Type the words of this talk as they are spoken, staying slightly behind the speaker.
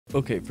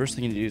Okay, first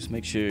thing you need to do is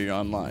make sure you're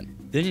online.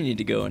 Then you need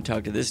to go and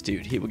talk to this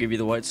dude. He will give you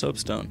the white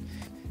soapstone.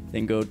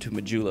 Then go to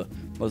Majula.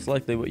 Most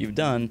likely what you've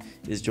done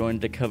is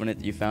joined the covenant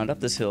that you found up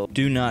this hill.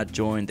 Do not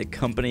join the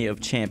Company of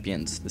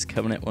Champions. This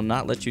covenant will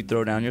not let you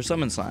throw down your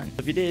summon sign.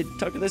 If you did,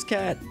 talk to this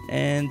cat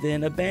and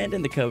then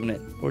abandon the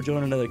covenant or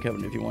join another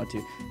covenant if you want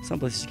to. Some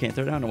places you can't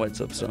throw down a white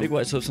soapstone. Big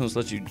white soapstones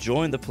let you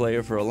join the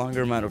player for a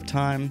longer amount of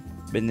time,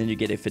 and then you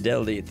get a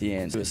fidelity at the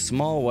end. So a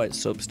small white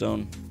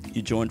soapstone,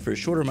 you join for a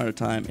shorter amount of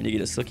time and you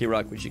get a silky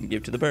rock which you can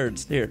give to the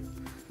birds. Here.